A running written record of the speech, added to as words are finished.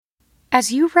As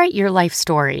you write your life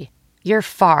story, you're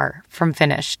far from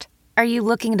finished. Are you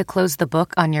looking to close the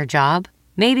book on your job?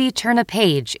 Maybe turn a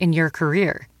page in your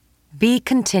career? Be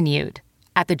continued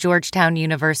at the Georgetown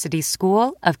University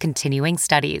School of Continuing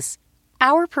Studies.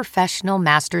 Our professional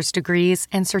master's degrees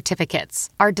and certificates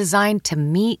are designed to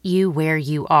meet you where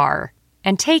you are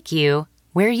and take you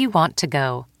where you want to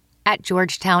go. At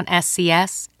Georgetown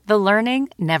SCS, the learning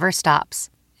never stops,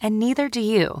 and neither do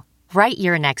you. Write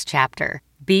your next chapter.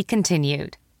 Be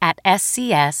continued at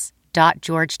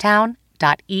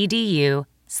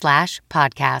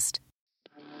scs.georgetown.edu/podcast.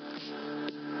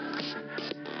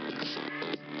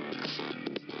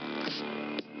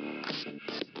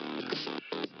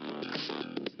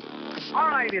 All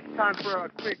right, it's time for a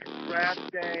quick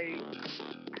draft day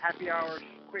happy hour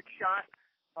quick shot.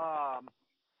 All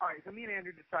right, so me and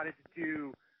Andrew decided to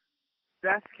do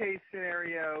best case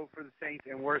scenario for the Saints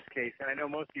and worst case. And I know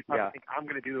most people think I'm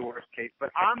going to do the worst case,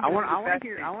 but I want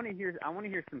to hear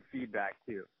some feedback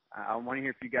too. I want to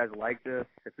hear if you guys like this,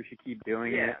 if we should keep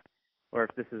doing it, or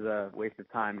if this is a waste of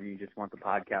time and you just want the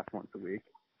podcast once a week.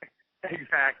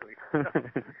 Exactly.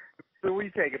 So we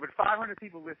take it, but 500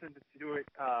 people listened to it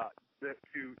to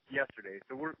yesterday.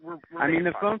 So we're I mean,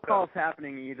 the phone call's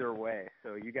happening either way,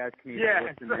 so you guys can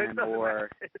either listen in or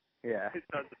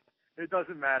It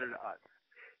doesn't matter to us.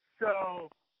 So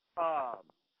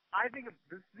I think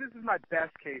this is my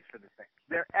best case for the Saints.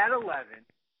 They're at 11,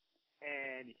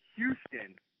 and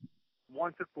Houston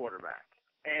wants a quarterback.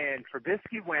 And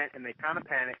Trubisky went, and they kind of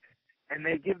panicked, and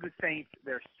they give the Saints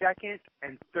their second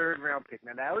and third round pick.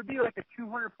 Now, that would be like a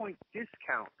 200-point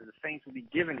discount that the Saints would be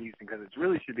giving Houston because it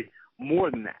really should be more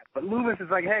than that. But Loomis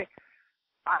is like, hey,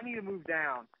 I need to move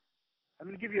down. I'm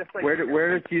going to give you a second.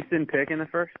 Where does Houston pick in the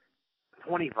first?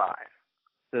 25.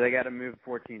 So they got to move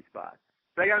 14 spots.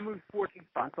 They got to move 14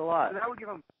 spots. That's a lot. So that would give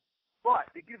them, but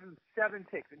it gives them 7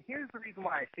 picks. And here's the reason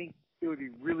why I think it would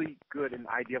be really good and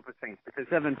ideal for Saints, because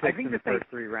 7 picks I think in the first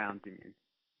 3 rounds, you mean?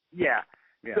 Yeah.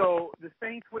 So the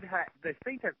Saints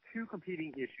have 2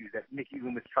 competing issues that Mickey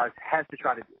Loomis has to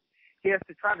try to do. He has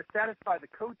to try to satisfy the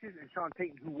coaches and Sean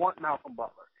Payton who want Malcolm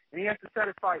Butler, and he has to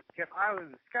satisfy Jeff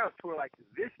Island and the scouts who are like,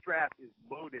 this draft is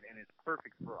loaded and is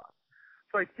perfect for us.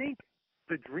 So I think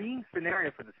the dream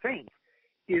scenario for the Saints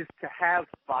is to have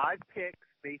 5 picks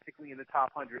basically in the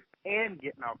top 100 and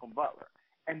get Malcolm Butler.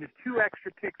 And the 2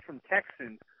 extra picks from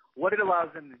Texans, what it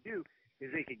allows them to do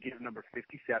is they could give number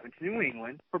 57 to New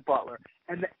England for Butler,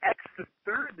 and the extra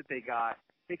third that they got,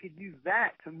 they could use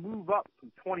that to move up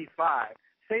from 25.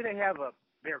 Say they have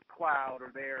their cloud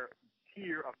or their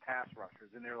tier of pass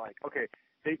rushers, and they're like, okay,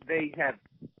 they have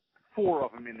 4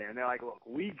 of them in there, and they're like, look,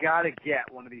 we got to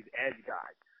get one of these edge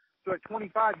guys. So at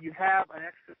 25, you have an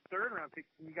extra third-round pick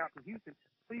you got from Houston,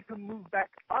 so you can move back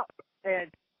up.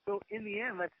 And so in the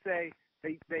end, let's say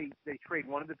they trade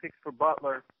one of the picks for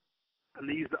Butler, and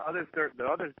they use the other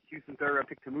Houston third-round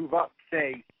pick to move up,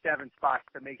 say, 7 spots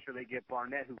to make sure they get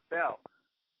Barnett, who fell.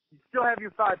 You still have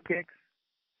your 5 picks,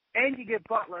 and you get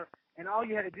Butler, and all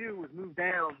you had to do was move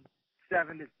down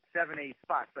 7, 8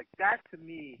 spots. Like, that, to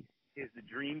me, is the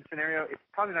dream scenario. It's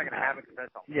probably not going to happen because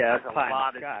that's a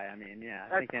lot of sky. I mean,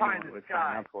 I think anyone would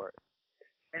sign up for it.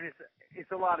 And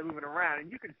it's a lot of moving around,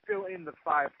 and you can fill in the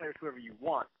 5 players whoever you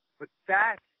want. But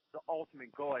that's the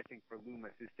ultimate goal, I think, for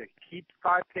Loomis is to keep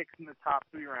 5 picks in the top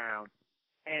 3 rounds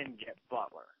and get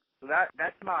Butler. So that's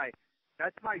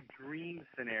my dream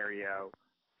scenario.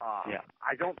 I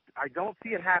don't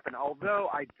see it happen. Although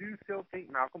I do still think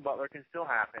Malcolm Butler can still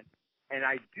happen, and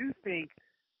I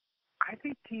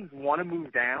think teams want to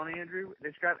move down, Andrew,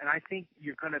 this draft, and I think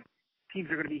teams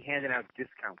are gonna be handing out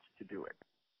discounts to do it.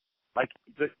 Like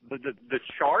the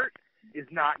chart is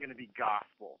not going to be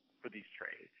gospel for these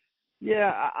trades.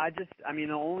 Yeah, I mean,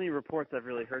 the only reports I've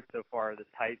really heard so far are the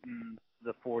Titans,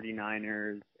 the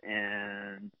 49ers,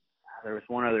 and there was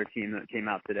one other team that came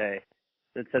out today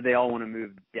that said they all want to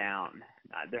move down.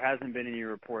 There hasn't been any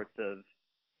reports of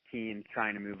teams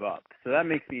trying to move up. So that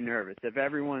makes me nervous. If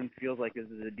everyone feels like this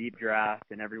is a deep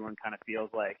draft and everyone kind of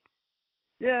feels like,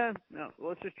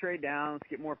 let's just trade down, let's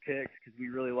get more picks because we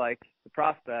really like the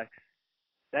prospects,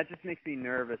 that just makes me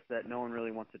nervous that no one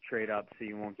really wants to trade up so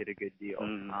you won't get a good deal.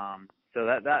 So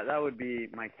that would be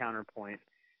my counterpoint.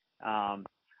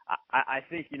 I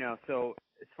think, so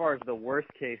as far as the worst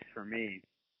case for me,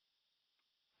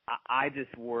 I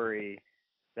just worry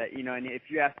that, and if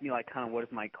you ask me, like, kind of what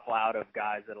is my cloud of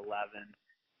guys at 11,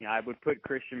 I would put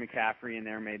Christian McCaffrey in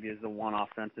there maybe as the one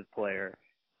offensive player.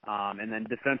 And then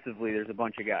defensively, there's a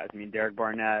bunch of guys. I mean, Derek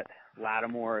Barnett,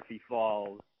 Lattimore if he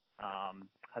falls,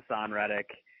 Hassan Reddick,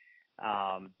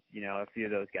 a few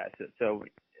of those guys. So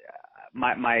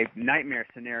my nightmare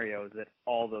scenario is that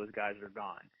all those guys are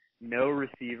gone. No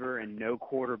receiver and no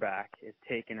quarterback is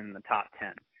taken in the top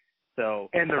 10. So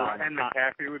and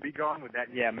McCaffrey would be gone with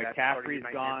that. Yeah, McCaffrey's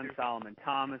gone. Solomon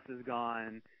Thomas is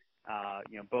gone.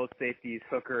 Both safeties,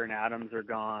 Hooker and Adams, are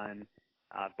gone.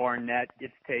 Barnett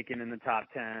gets taken in the top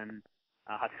 10.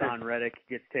 Hassan Reddick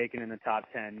gets taken in the top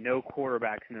 10. No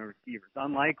quarterbacks, no receivers.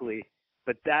 Unlikely,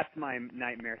 but that's my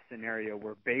nightmare scenario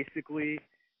where basically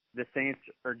the Saints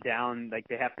are down. Like,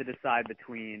 they have to decide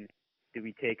between, do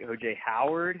we take O.J.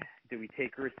 Howard? Do we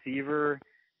take a receiver?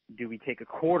 Do we take a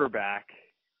quarterback?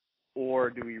 Or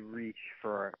do we reach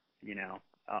for,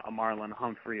 a Marlon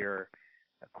Humphrey or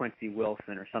a Quincy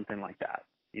Wilson or something like that?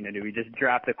 Do we just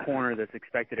draft a corner that's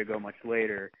expected to go much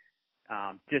later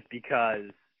just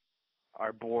because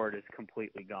our board is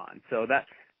completely gone? So that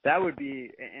would be,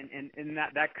 and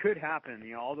that could happen.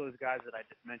 All those guys that I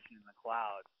just mentioned in the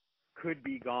cloud could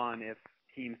be gone if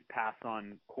teams pass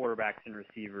on quarterbacks and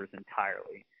receivers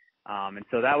entirely. And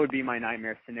so that would be my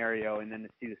nightmare scenario. And then to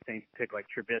see the Saints pick like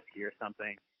Trubisky or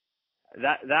something,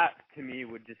 that to me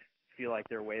would just feel like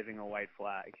they're waving a white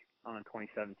flag on the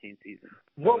 2017 season.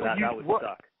 That would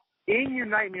suck. In your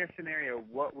nightmare scenario,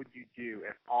 what would you do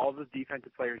if all the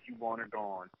defensive players you want are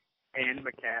gone and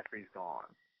McCaffrey's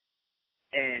gone?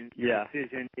 And your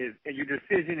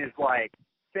decision is like,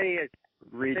 say it's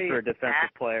reach for a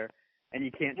defensive player, and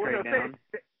you can't trade down.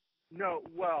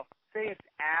 Say it's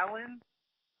Allen,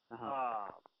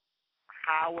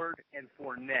 Howard, and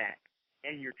Fournette,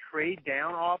 and your trade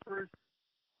down offers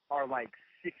are like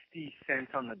 60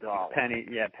 cents on the dollar.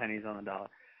 Pennies on the dollar.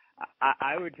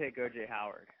 I would take O.J.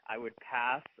 Howard. I would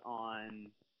pass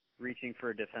on reaching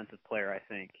for a defensive player, I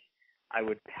think. I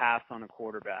would pass on a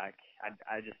quarterback.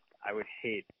 I would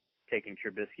hate taking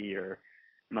Trubisky or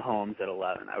Mahomes at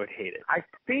 11. I would hate it. I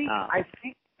think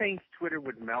Saints Twitter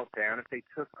would melt down if they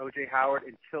took O.J. Howard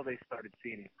until they started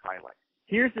seeing his highlights.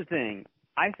 Here's the thing.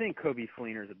 I think Coby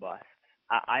Fleener's a bust.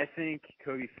 I think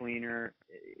Coby Fleener,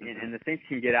 and the Saints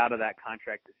can get out of that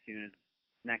contract as soon as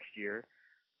next year.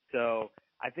 So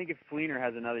I think if Fleener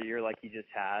has another year like he just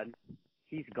had,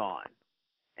 he's gone.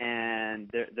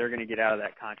 And they're going to get out of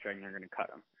that contract and they're going to cut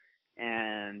him.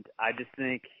 And I just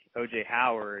think O.J.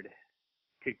 Howard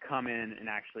could come in and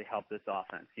actually help this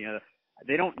offense.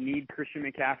 They don't need Christian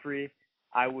McCaffrey.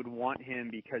 I would want him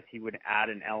because he would add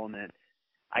an element.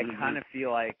 I kind of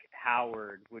feel like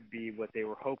Howard would be what they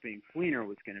were hoping Fleener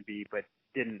was going to be, but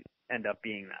didn't end up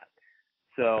being that.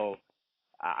 So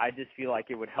I just feel like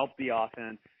it would help the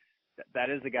offense. That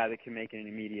is a guy that can make an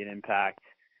immediate impact.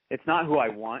 It's not who I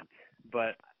want,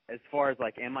 but as far as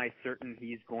am I certain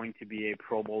he's going to be a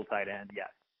Pro Bowl tight end?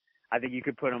 Yes. I think you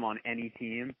could put him on any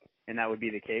team, and that would be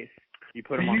the case. You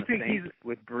put him on the Saints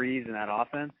with Breeze in that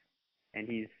offense, and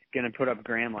he's going to put up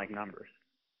Graham-like numbers.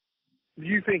 Do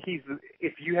you think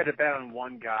if you had to bet on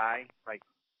one guy,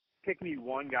 pick me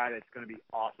one guy that's going to be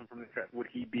awesome from the draft, would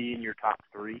he be in your top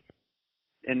 3?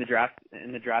 In the draft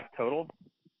total?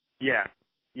 Yeah.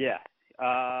 Yeah.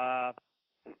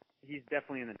 He's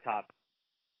definitely in the top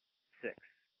 6,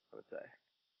 I would say.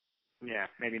 Yeah.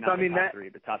 Maybe not the top 3,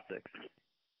 but top 6.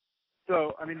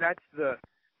 So,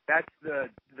 that's the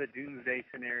doomsday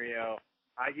scenario.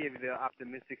 I gave you the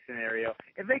optimistic scenario.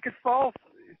 If they could fall,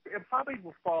 it probably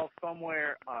will fall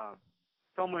somewhere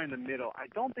in the middle. I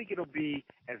don't think it'll be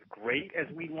as great as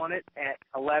we want it at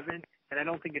 11, and I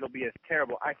don't think it'll be as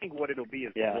terrible. I think what it'll be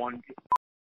is one.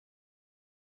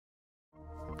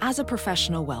 As a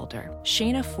professional welder,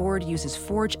 Shayna Ford uses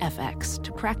Forge FX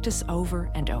to practice over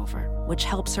and over, which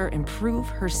helps her improve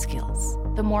her skills.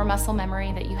 The more muscle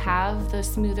memory that you have, the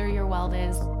smoother your weld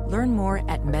is. Learn more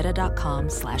at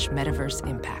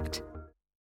meta.com/metaverseimpact.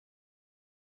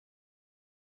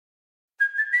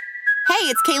 Hey,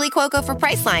 it's Kaylee Cuoco for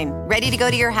Priceline. Ready to go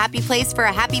to your happy place for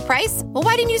a happy price? Well,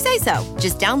 why didn't you say so?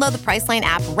 Just download the Priceline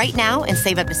app right now and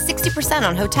save up to 60%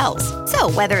 on hotels.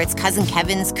 So whether it's Cousin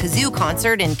Kevin's Kazoo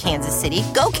Concert in Kansas City,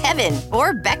 go Kevin,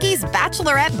 or Becky's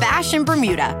Bachelorette Bash in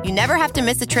Bermuda, you never have to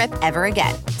miss a trip ever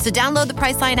again. So download the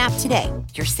Priceline app today.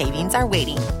 Your savings are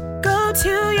waiting. Go to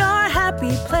your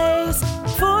happy place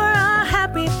for a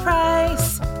happy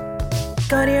price.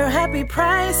 Go to your happy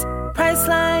price,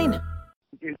 Priceline.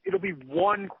 It'll be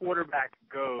one quarterback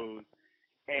goes,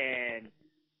 and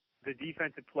the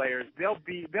defensive players there'll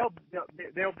be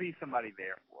somebody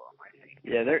there for them, I think.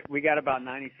 Yeah, we got about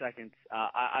 90 seconds.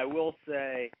 I will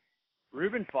say,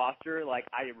 Reuben Foster,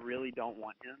 I really don't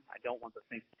want him. I don't want the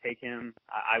Saints to take him.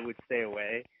 I would stay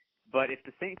away. But if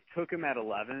the Saints took him at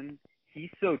 11, he's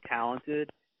so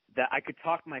talented that I could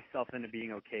talk myself into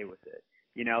being okay with it.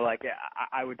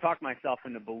 I would talk myself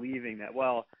into believing that,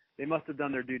 they must have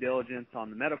done their due diligence on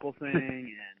the medical thing,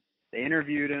 and they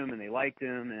interviewed him, and they liked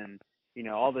him, and, you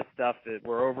know, all this stuff that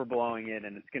we're overblowing it,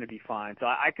 and it's going to be fine. So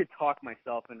I could talk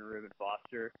myself into Reuben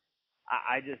Foster.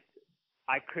 I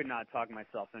could not talk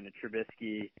myself into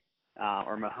Trubisky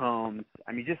or Mahomes.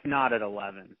 I mean, just not at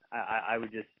 11. I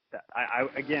would just,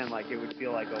 again, like, it would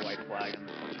feel like a white flag on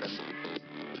the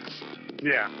 2017.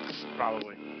 Yeah,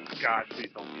 probably. God, please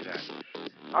don't do that.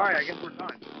 All right, I guess we're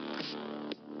done.